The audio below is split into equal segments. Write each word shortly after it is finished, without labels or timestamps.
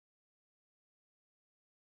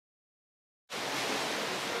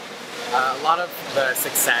A lot of the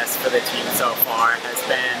success for the team so far has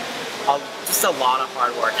been just a lot of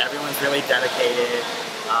hard work. Everyone's really dedicated.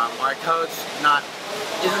 Our coach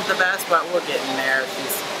isn't the best, but we're getting there.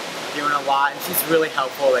 She's doing a lot, and she's really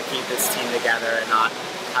helpful to keep this team together and not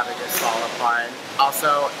have it just fall apart. And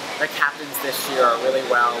also, the captains this year are really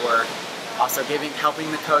well. We're also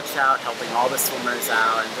helping the coach out, helping all the swimmers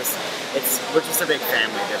out, and we're just a big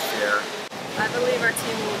family this year. I believe our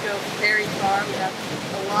team will go very far. We have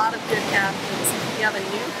a lot of good captains. We have a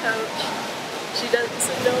new coach. She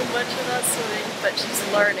doesn't know much about swimming, but she's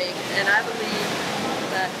learning, and I believe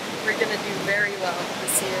that we're going to do very well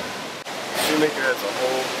this year. Shoemaker as a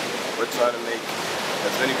whole, we're trying to make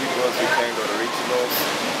as many people as we can go to regionals,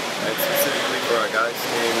 and specifically for our guys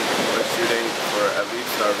team, we're shooting for at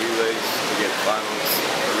least our relays to get finals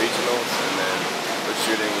for regionals, and then we're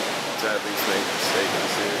shooting to at least make the state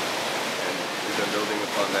this year. And we've been building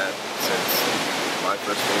upon that since my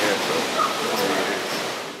freshman year, so